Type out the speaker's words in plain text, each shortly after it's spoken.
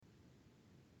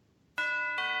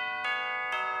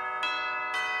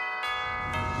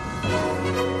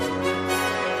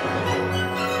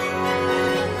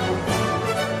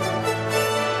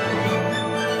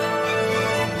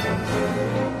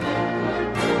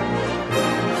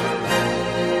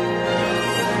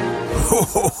Ho,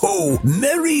 ho, ho!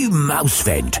 Merry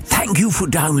Mousevent! Thank you for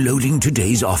downloading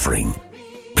today's offering.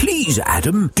 Please,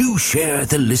 Adam, do share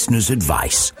the listener's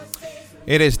advice.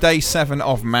 It is day 7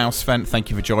 of Mousevent. Thank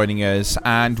you for joining us.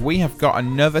 And we have got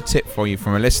another tip for you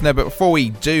from a listener. But before we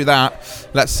do that,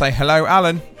 let's say hello,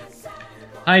 Alan.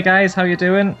 Hi, guys. How you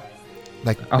doing?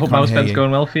 I hope Mousevent's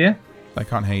going well for you. They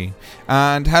can't hear you.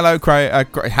 And hello, Craig.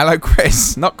 Hello,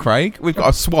 Chris. Not Craig. We've got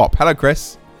a swap. Hello,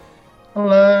 Chris.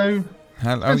 Hello.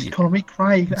 Hello. Just calling me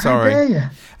Craig. Sorry. How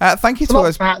dare you? Thank you to a all lot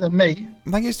those. better than me.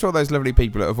 Thank you to all those lovely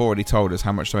people that have already told us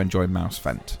how much they enjoy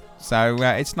Mousevent. So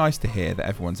it's nice to hear that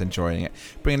everyone's enjoying it.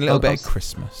 Bringing a little bit of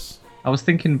Christmas. I was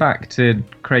thinking back to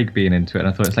Craig being into it, and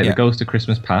I thought it's like the Ghost of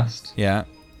Christmas Past. Yeah.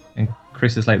 And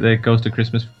Chris is like the Ghost of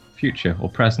Christmas Future or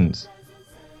Present.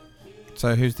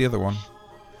 So who's the other one?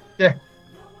 Yeah.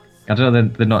 I don't know.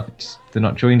 They're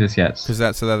not joined us yet.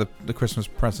 Because they're the Christmas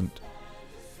present,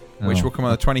 which will come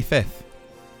on the 25th.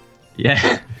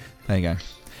 Yeah. There you go.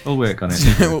 We'll work on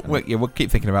it. We'll keep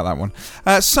thinking about that one.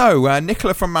 So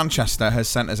Nicola from Manchester has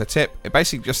sent us a tip. It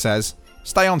basically just says,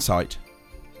 stay on site.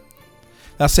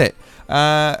 That's it.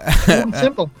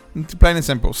 Simple. Plain and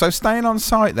simple. So staying on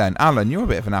site then. Alan, you're a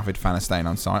bit of an avid fan of staying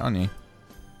on site, aren't you?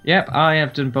 Yep, I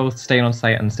have done both staying on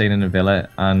site and staying in a villa.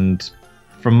 And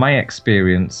from my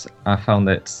experience, I found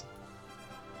that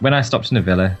when I stopped in a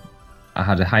villa, I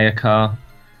had a hire car,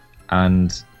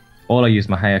 and all I used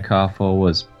my hire car for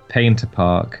was paying to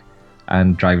park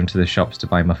and driving to the shops to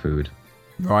buy my food.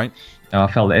 Right. Now,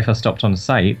 I felt that if I stopped on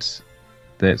site,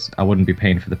 that I wouldn't be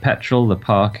paying for the petrol, the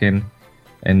parking,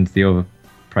 and the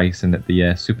overpricing at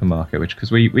the supermarket,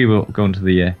 because we were going to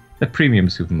the premium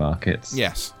supermarkets.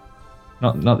 Yes.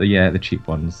 Not the cheap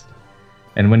ones.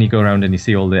 And when you go around and you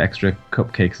see all the extra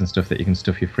cupcakes and stuff that you can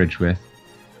stuff your fridge with,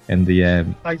 and the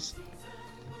Nice.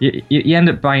 You end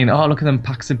up buying, look at them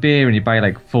packs of beer, and you buy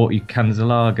like 40 cans of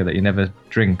lager that you never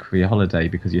drink for your holiday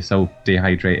because you're so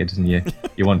dehydrated and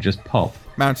you want just pop.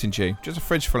 Mountain Dew. Just a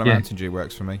fridge full of Mountain Dew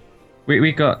works for me.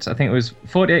 We got, I think it was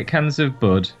 48 cans of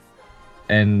Bud,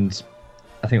 and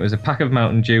I think it was a pack of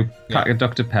Mountain Dew, pack of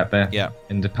Dr. Pepper,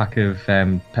 and a pack of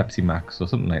Pepsi Max or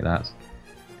something like that.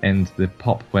 And the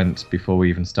pop went before we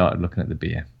even started looking at the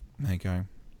beer. There you go.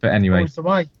 But anyway, Always the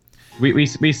way. we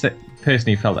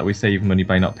personally felt that we saved money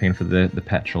by not paying for the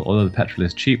petrol. Although the petrol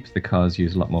is cheap, the cars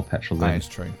use a lot more petrol than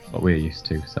what we're used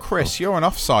to. So. Chris, you're an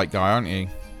off-site guy, aren't you?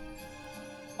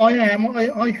 I am.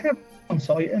 I have on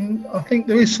site, and I think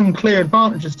there is some clear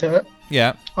advantages to it.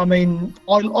 Yeah. I mean,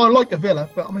 I like a villa,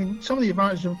 but I mean, some of the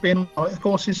advantages of being on site, of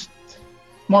course, is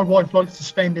my wife likes to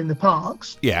spend in the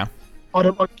parks. Yeah. I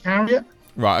don't like to carry it.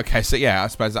 Right, okay, so I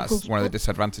suppose that's one of the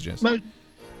disadvantages.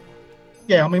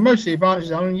 Yeah, I mean, most of the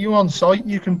advantages, I mean, you're on site,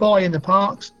 you can buy in the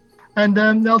parks, and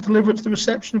they'll deliver it to the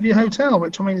reception of your hotel,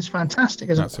 which, I mean, is fantastic,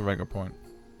 isn't it? That's a very good point.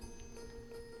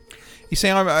 You see,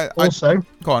 go on. Like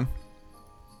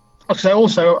I say,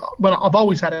 also, I've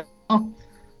always had a car,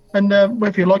 and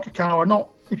whether you like a car or not,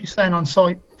 if you're staying on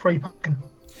site, free parking.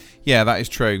 Yeah, that is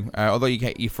true. Although you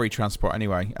get your free transport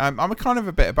anyway. I'm a kind of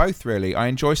a bit of both, really. I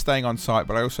enjoy staying on site,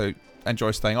 but I also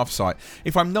enjoy staying off site.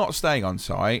 If I'm not staying on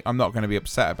site, I'm not going to be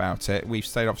upset about it. We've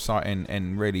stayed off site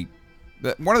in really.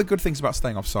 One of the good things about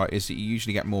staying off site is that you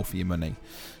usually get more for your money.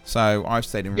 So I've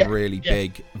stayed in really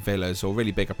big villas or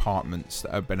really big apartments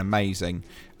that have been amazing.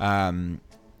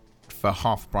 For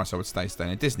half the price I would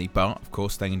staying in Disney, but of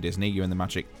course staying in Disney, you're in the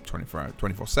magic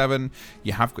 24/7.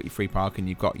 You have got your free parking,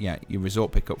 you've got your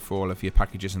resort pickup for all of your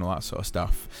packages and all that sort of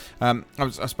stuff. I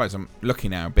suppose I'm lucky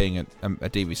now being a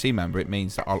DVC member. It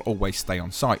means that I'll always stay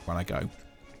on site when I go.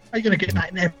 Are you going to get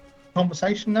that in every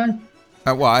conversation now?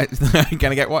 What? Going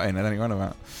to get what in? I don't know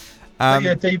what about.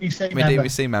 You're a DVC member. I'm a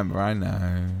DVC member, I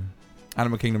know.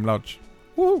 Animal Kingdom Lodge.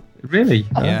 Woo! Really?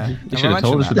 Yeah. You should have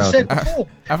told us about it.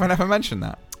 Have I never mentioned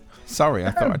that? Sorry,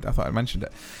 I thought I'd mentioned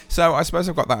it. So I suppose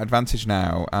I've got that advantage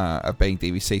now of being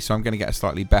DVC, so I'm going to get a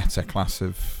slightly better class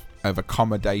of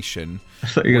accommodation. I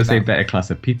thought you were going to say better class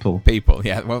of people. People,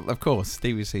 yeah. Well, of course,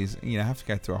 DVCs, have to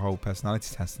go through a whole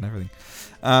personality test and everything.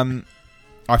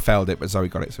 I failed it, but Zoe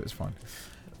got it, so it's fine.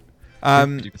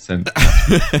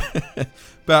 50%.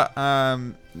 But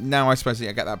now I suppose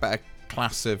I get that better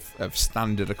class of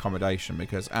standard accommodation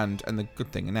because and the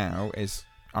good thing now is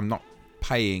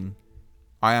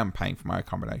I am paying for my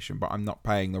accommodation, but I'm not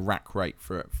paying the rack rate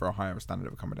for a higher standard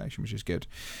of accommodation, which is good.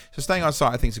 So staying on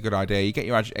site, I think, is a good idea. You get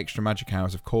your extra magic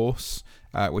hours, of course,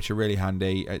 which are really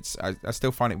handy. I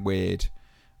still find it weird.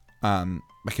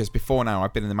 Because before now,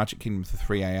 I've been in the Magic Kingdom for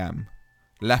 3 a.m.,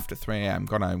 left at 3 a.m.,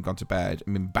 gone home, gone to bed,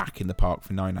 and been back in the park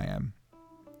for 9 a.m.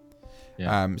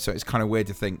 Yeah. So it's kind of weird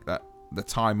to think that the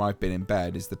time I've been in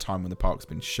bed is the time when the park's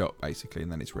been shut, basically,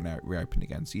 and then it's reopened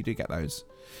again. So you do get those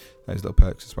little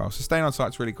perks as well. So staying on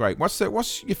site's really great. What's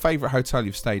your favourite hotel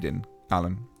you've stayed in,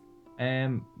 Alan?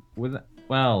 I'm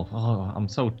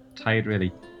so tired,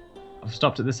 really. I've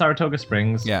stopped at the Saratoga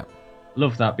Springs. Yeah.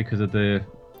 Love that because of the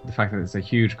fact that it's a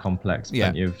huge complex,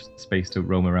 plenty of space to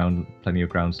roam around, plenty of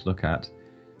grounds to look at.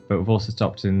 But we've also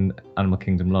stopped in Animal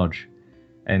Kingdom Lodge,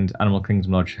 and Animal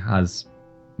Kingdom Lodge has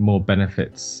more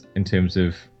benefits in terms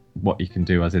of what you can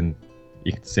do, as in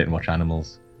you can sit and watch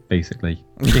animals, basically.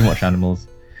 You can watch animals.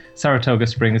 Saratoga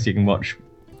Springs, you can watch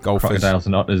Golfers. crocodiles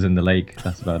and otters in the lake.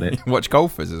 That's about it. Watch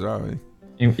golfers as well.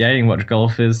 You can watch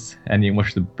golfers, and you can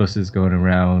watch the buses going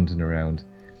around and around.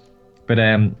 But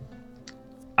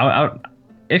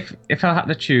if I had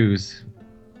to choose,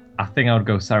 I think I would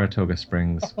go Saratoga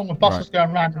Springs. That's when the buses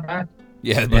going round and round.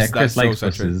 Yeah, Chris likes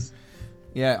buses. True.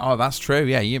 Yeah, oh, that's true.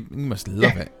 Yeah, you must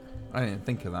love it. I didn't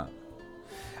think of that.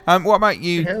 What about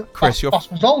you, Chris?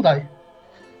 Bus was all day.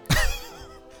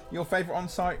 Your favourite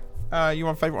on-site?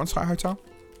 Favourite on-site hotel?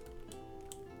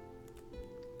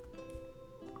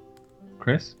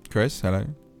 Chris, hello.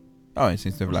 Oh, he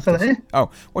seems to have left Still us. here?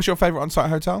 Oh, what's your favourite on-site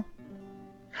hotel?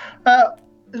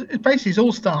 It's basically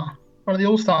All-Star, one of the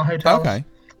All-Star hotels. Okay.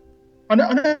 I know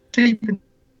it's cheap and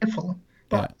beautiful,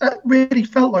 but it really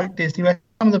felt like Disney. Where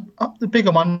some of the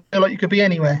bigger ones feel like you could be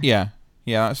anywhere. Yeah,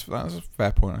 that's a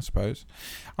fair point, I suppose.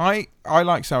 I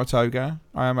like Saratoga.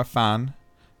 I am a fan,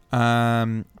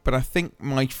 but I think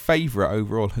my favourite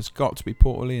overall has got to be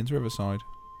Port Orleans Riverside.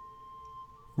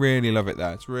 Really love it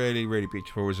there. It's really, really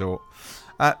beautiful resort.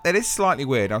 It is slightly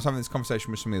weird. I was having this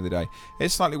conversation with somebody the other day.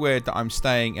 It's slightly weird that I'm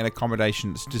staying in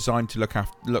accommodation that's designed to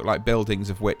look like buildings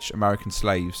of which American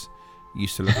slaves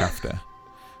used to look after,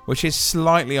 which is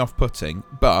slightly off-putting,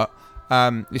 but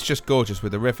it's just gorgeous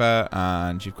with the river,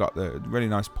 and you've got the really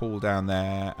nice pool down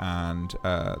there, and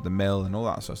the mill and all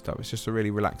that sort of stuff. It's just a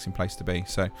really relaxing place to be.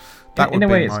 So that in a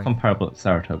way, it's comparable to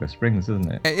Saratoga Springs,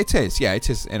 isn't it? It is, yeah, it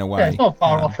is in a way. Yeah, it's not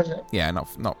far off, is it? Yeah,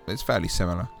 not. It's fairly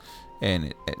similar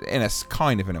in a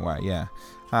kind of in a way, yeah.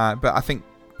 But I think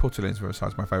Port Orleans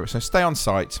Riverside is my favourite. So stay on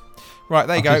site. Right,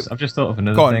 there you go. I've just thought of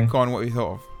another thing. Go on. What have you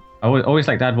thought of? I would always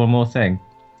like to add one more thing.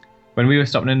 When we were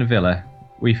stopping in the villa,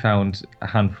 we found a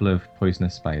handful of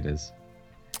poisonous spiders.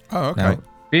 Oh, okay. Now,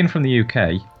 being from the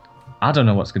UK, I don't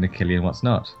know what's going to kill you and what's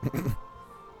not.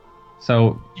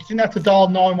 So You didn't have to dial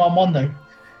 911 though.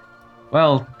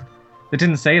 Well, they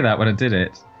didn't say that when I did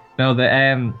it. No,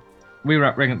 we were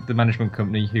at the management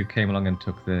company who came along and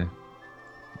took the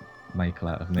Michael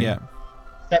out of me. Yeah.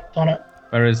 Stepped on it.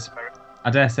 Whereas, I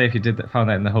dare say if you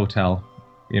found that in the hotel,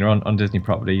 on Disney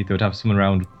property, they would have someone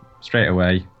around straight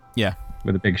away. Yeah.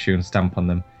 With a big shoe and stamp on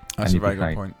them. That's a very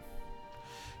good point.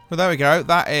 Well, there we go.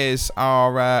 That is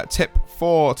our tip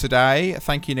for today.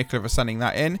 Thank you, Nicola, for sending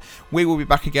that in. We will be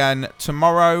back again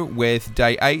tomorrow with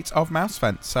day 8 of Mouse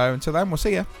Fence. So until then, we'll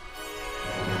see you.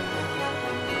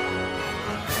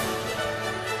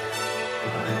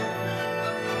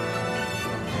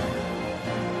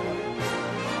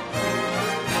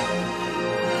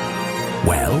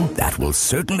 Well, that will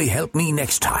certainly help me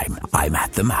next time I'm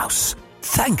at the Mouse.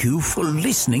 Thank you for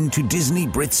listening to Disney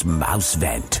Brits Mouse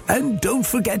Vent. And don't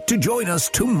forget to join us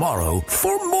tomorrow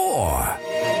for more.